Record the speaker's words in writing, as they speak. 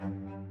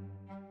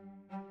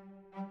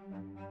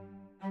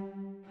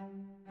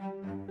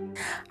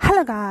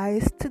Hello,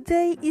 guys.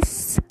 Today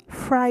is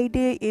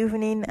Friday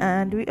evening,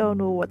 and we all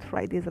know what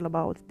Friday is all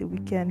about. The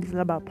weekend is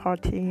all about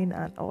partying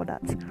and all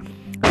that.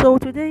 So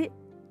today,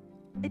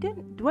 I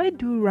don't. Do I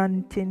do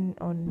ranting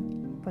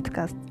on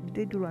podcast?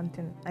 Do I do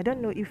ranting? I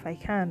don't know if I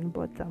can,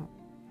 but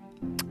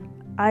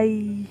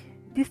I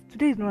this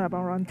today is not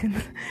about ranting.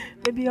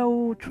 Maybe I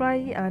will try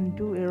and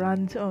do a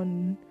rant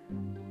on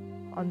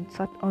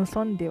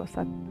Sunday or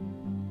Saturday.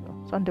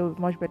 No, Sunday will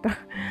be much better.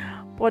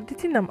 But the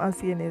thing I'm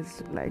asking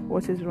is like,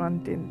 what is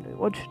ranting?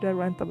 What should I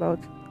rant about?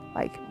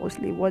 Like,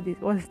 mostly, what is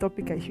the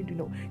topic I should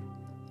know?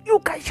 You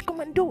guys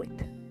come and do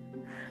it.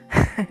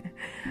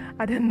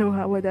 I don't know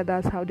whether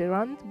that's how they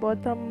rant,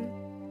 but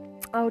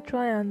I'll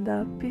try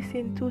and piece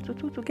in two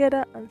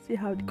together and see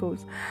how it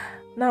goes.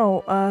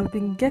 Now, I've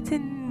been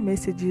getting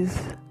messages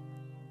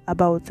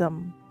about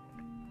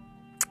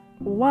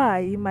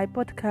why my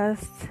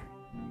podcast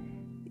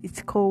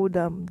is called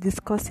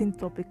discussing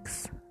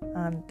topics,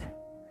 and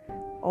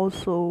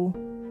also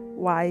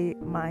why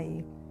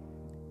my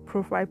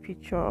profile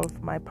picture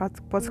of my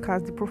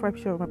podcast, the profile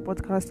picture of my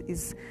podcast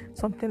is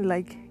something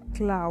like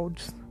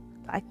clouds,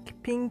 like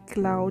pink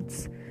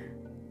clouds,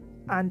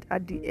 and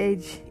at the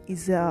edge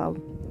is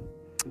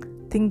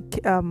think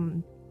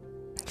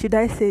should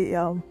I say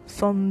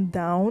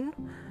sundown.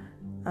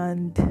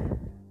 And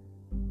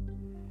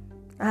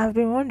I've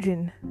been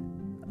wondering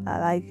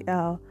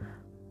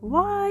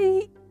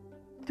why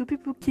do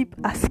people keep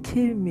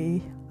asking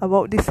me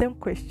about the same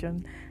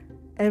question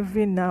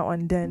every now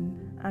and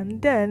then? And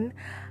then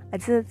I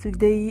decided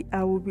today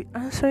I will be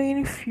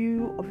answering a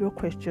few of your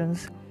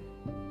questions.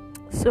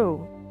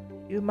 So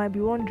you might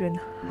be wondering,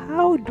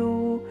 how did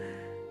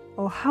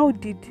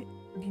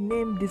the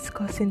name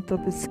discussing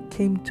topics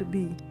came to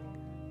be?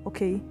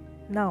 Okay,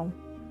 now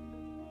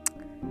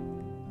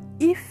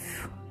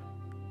if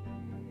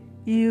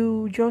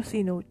you just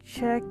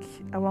check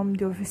around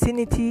your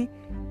vicinity,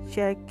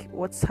 check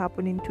what's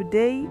happening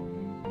today,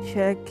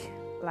 check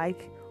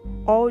like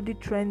all the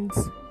trends,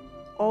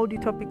 all the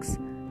topics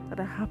that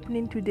are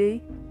happening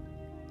today.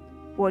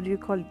 What do you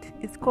call it?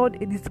 It's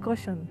called a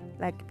discussion.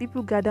 Like,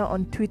 people gather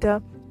on Twitter,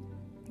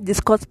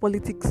 discuss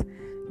politics,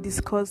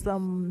 discuss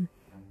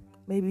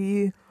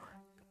maybe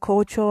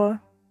culture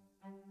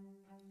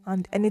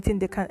and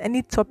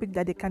any topic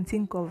that they can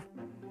think of.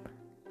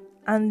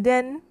 And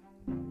then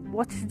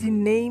what is the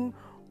name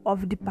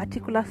of the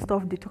particular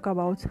stuff they talk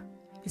about?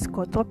 It's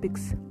called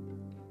topics.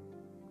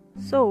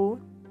 So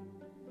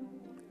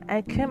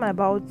I came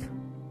about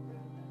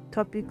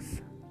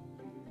topics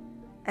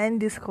and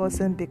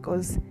discussing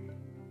because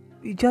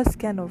we just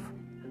kind of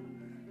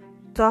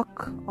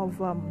talk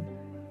of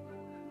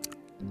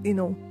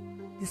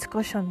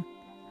discussion.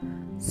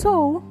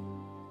 So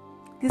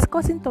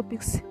discussing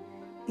topics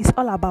is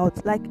all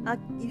about, like,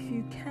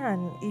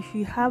 if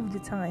you have the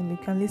time, you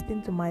can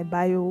listen to my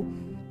bio.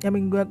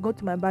 Go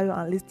to my bio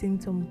and listen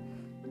to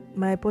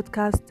my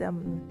podcast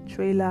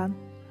trailer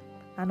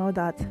and all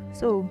that.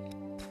 So,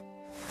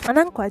 and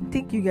I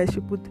think you guys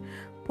should put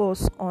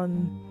pause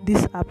on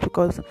this app,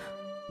 because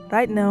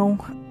right now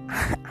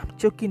I'm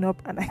choking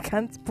up and I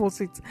can't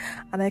pause it,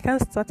 and I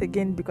can't start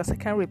again because I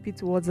can't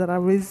repeat words that I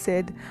already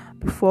said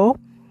before.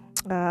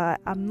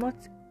 I'm not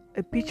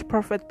a pitch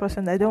perfect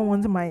person. I don't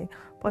want my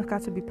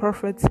podcast to be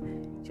perfect.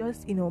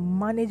 Just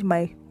manage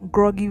my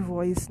groggy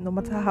voice, no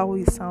matter how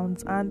it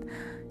sounds. And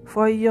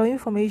for your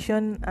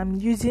information, I'm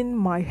using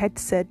my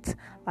headset,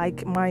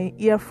 like my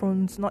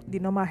earphones, not the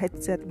normal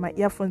headset, my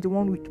earphones, the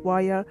one with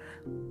wire,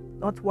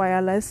 not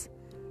wireless.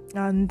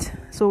 And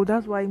so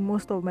that's why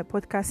most of my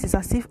podcast is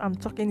as if I'm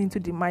talking into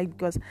the mic,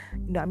 because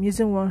I'm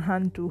using one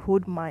hand to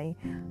hold my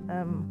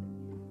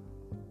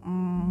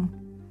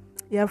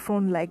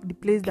earphone, like the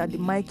place that the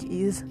mic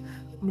is.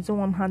 I'm using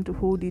one hand to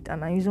hold it,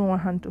 and I'm using one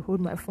hand to hold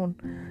my phone.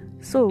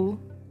 So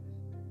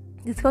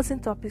discussing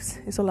topics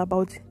is all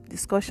about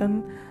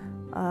discussion.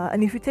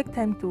 And if you take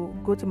time to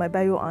go to my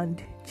bio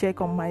and check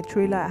on my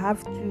trailer, I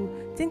have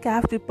to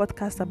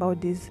podcast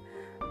about this,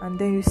 and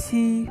then you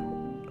see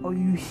or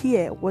you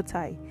hear what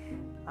I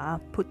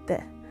put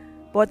there.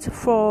 But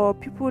for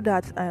people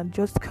that are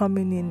just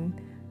coming in,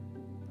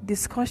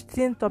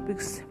 discussing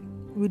topics,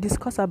 we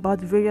discuss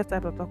about various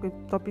types of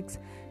topics,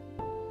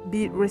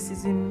 be it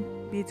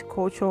racism, be it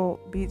culture,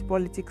 be it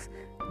politics,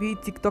 be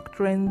it TikTok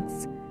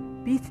trends,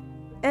 be it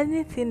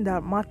anything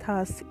that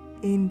matters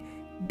in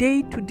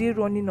day-to-day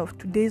running of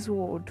today's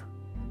world.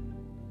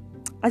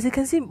 As you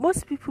can see,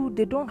 most people,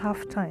 they don't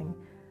have time.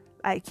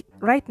 Like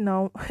right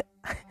now,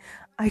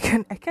 I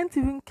can't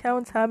even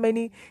count how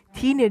many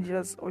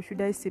teenagers, or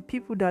should I say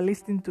people that are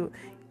listening to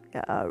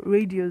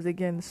radios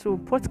again. So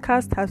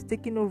podcast has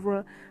taken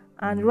over,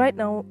 and right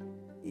now,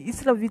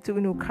 instead of you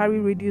to carry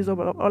radios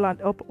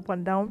up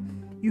and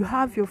down, you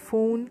have your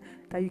phone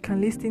that you can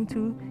listen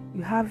to.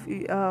 You have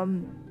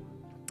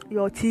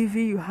your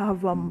TV, you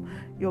have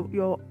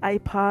your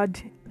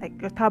iPad,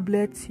 like your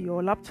tablet,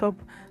 your laptop.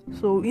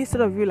 So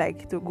instead of you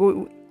to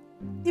go,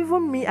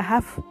 even me, I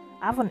have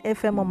an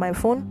FM on my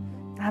phone.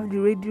 I have the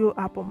radio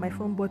app on my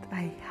phone, but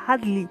I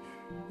hardly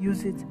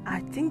use it.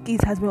 I think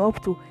it has been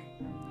up to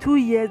 2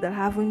 years that I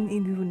haven't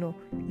even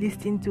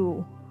listened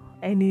to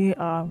any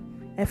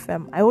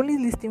FM. I only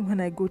listen when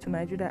I go to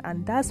Nigeria,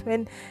 and that's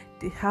when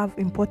they have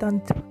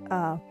important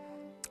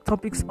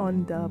topics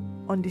on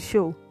the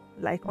show,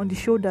 like on the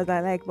show that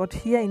I like. But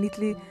here in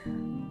Italy,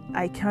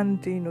 I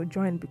can't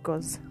join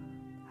because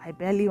I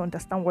barely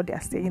understand what they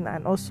are saying,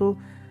 and also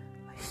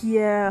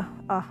here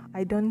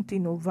I don't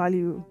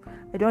value.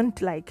 I don't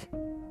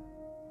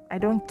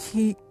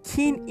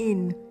keen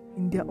in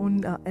their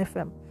own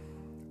FM.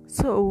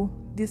 So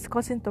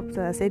discussing topics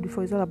that I said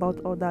before is all about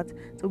all that.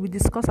 So we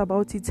discuss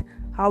about it,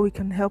 how we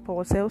can help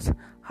ourselves,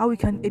 how we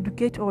can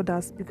educate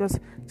others, because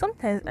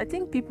sometimes I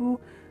think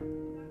people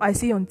I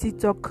see on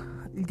TikTok,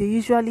 they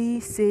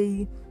usually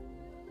say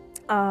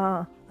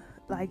some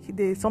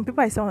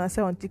people I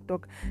say on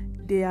TikTok,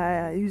 they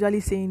are usually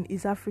saying,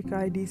 is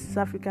Africa this, is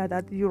Africa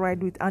that, you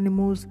ride with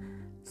animals.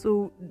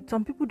 So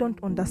some people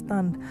don't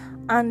understand.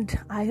 And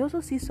I also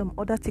see some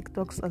other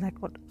TikToks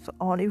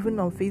on even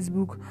on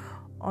Facebook,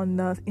 on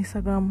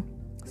Instagram.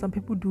 Some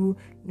people do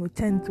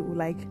tend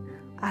to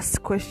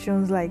ask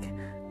questions like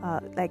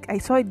I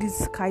saw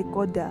this guy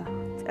called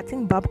I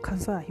think Bab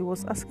Kaza. He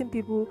was asking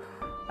people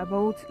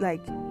about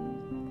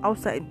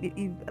outside,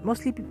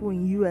 mostly people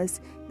in US,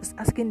 just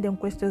asking them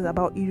questions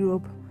about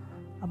Europe,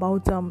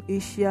 about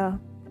Asia,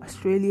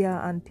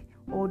 Australia, and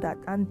all that.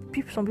 And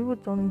some people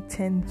don't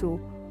tend to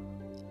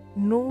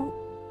know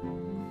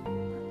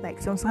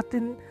some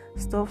certain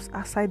stuffs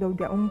outside of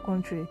their own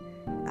country.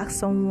 Ask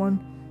someone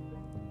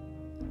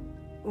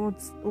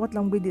what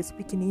language they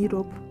speak in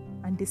Europe,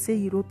 and they say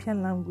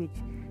European language,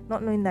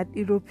 not knowing that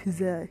Europe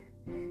is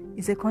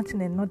a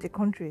continent, not a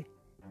country.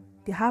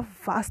 They have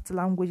vast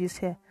languages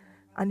here.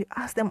 And you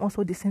ask them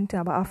also the same thing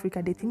about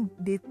Africa. They think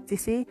they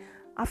say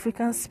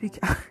Africans speak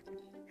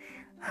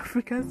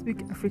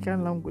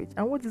African language.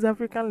 And what is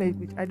African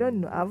language? I don't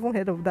know. I haven't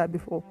heard of that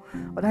before.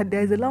 Or that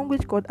there is a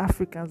language called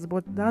Africans,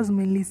 but that's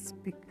mainly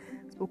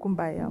spoken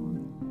by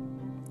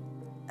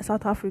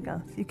South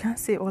Africans. You can't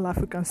say all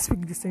Africans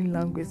speak the same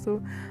language. So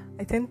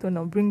I tend to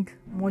bring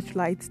much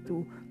light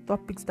to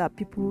topics that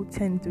people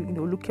tend to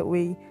look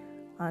away,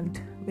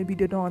 and maybe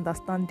they don't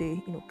understand.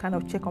 They kind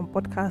of check on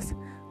podcasts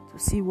to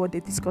see what they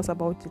discuss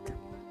about it.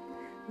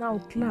 Now,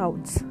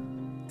 clouds,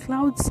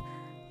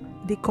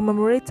 they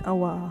commemorate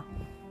our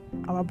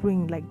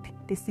brain,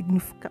 they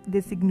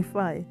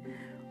signify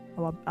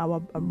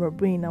our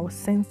brain, our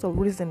sense of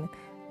reasoning.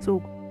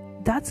 So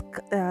that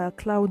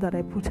cloud that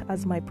I put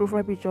as my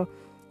profile picture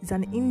is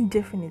an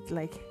indefinite,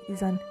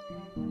 is an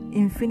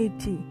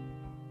infinity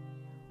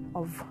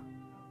of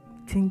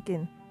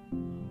thinking,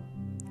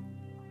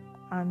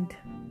 and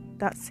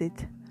that's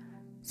it.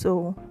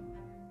 So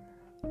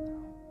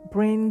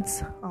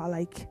brains are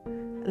like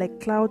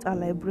clouds are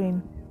like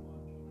brain.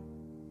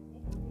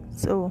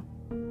 So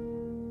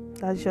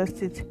that's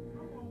just it.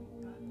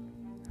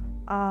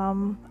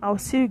 I'll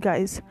see you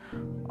guys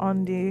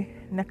on the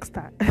next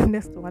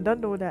one. I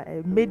don't know that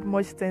I made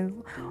much sense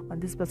on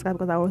this podcast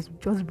because I was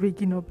just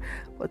breaking up,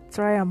 but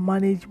try and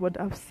manage what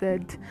I've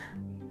said,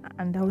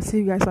 and I'll see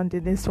you guys on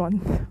the next one.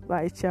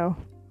 Bye, ciao.